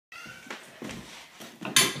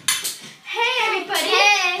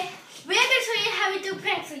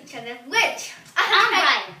each other. Which? I'm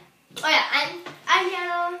Brian. Oh yeah, I'm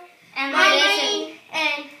Yellow. And Marlene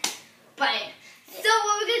and Brian. So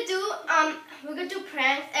what we're gonna do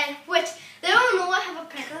pranks, and which they don't know I have a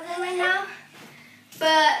prank on them right now,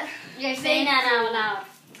 but you're saying that out loud.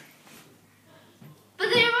 But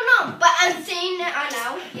they don't know. But I'm saying it out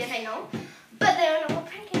loud. Yes, I know. But they don't know what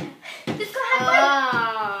prank it is. Let's go have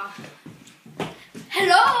fun.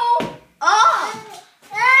 Hello. Oh.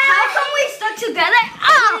 How come we stuck together?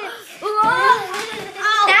 Oh.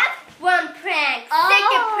 Oh. That's one prank.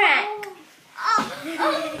 Second prank.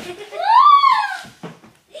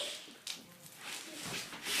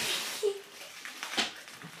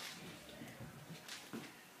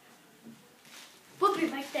 We'll be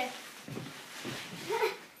right there.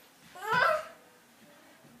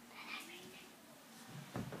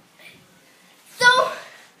 So,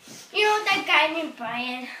 you know that guy named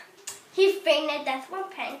Brian? He fainted. That's one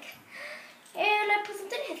prank. And I put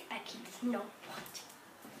something in his back. He doesn't know what.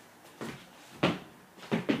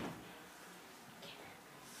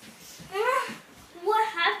 What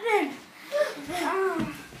happened?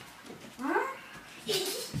 Huh?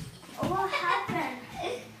 What happened?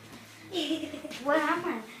 What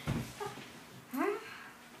happened? Huh?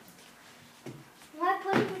 Why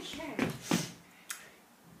put it in your shirt?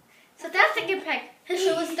 So that's the second prank. His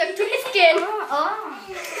shirt was stuck to his skin.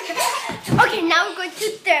 Okay, now we're going to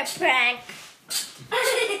third prank.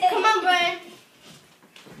 Come on, Brian.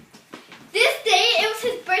 This day, it was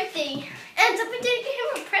his birthday. And somebody didn't give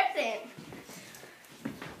him a present.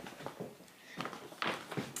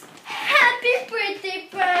 Happy birthday,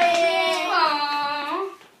 Brian. Aww.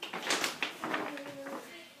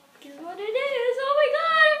 Guess what it is? Oh my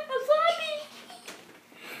god, I'm so happy.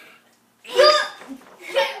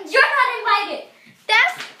 You're not invited.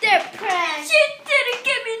 That's their prank. She didn't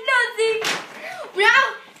give me nothing. Now,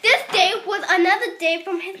 this day was another day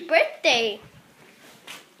from his birthday.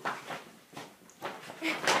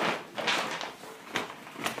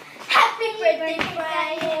 Happy birthday,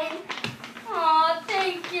 Brian. Aw,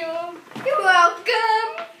 thank you. You're welcome.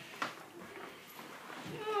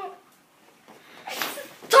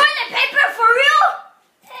 Toilet paper for real?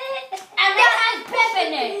 And it has poop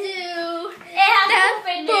in it. It has That's poop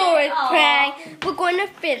in it. fourth Aw. prank. We're going to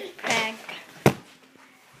fifth prank.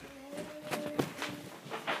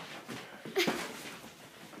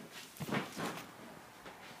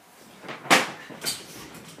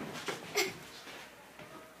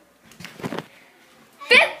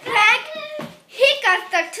 Fifth prank, he got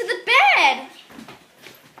stuck to the bed.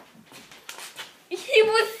 He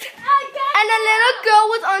was, and a little girl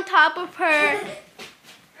was on top of her.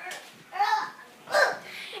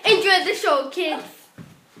 Enjoy the show, kids.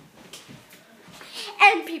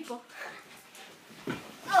 And people.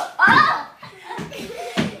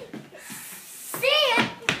 See it?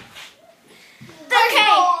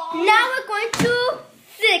 Okay, now we're going to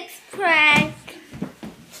sixth prank.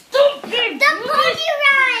 The pony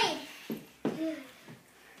ride.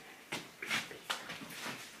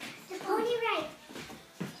 The pony ride.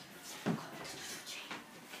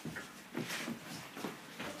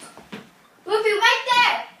 We'll be right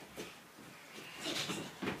there.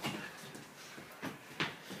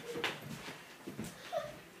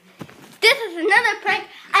 This is another prank.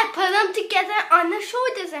 I put them together on the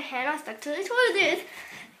shoulders. A hand on stuck to the shoulders.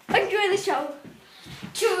 Enjoy the show.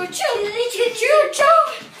 Choo choo, choo choo, choo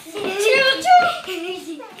choo,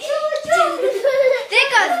 They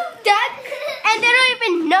got stuck and they don't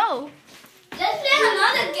even know. Let's play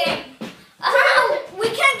another game. We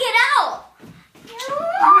can't get out.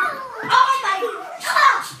 Oh my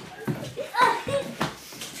gosh.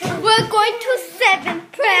 We're going to seventh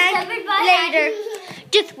prank Everybody later.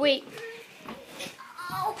 Just wait.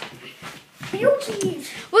 Yuki.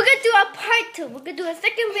 We're gonna do a part 2. We're gonna do a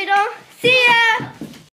second video. See ya!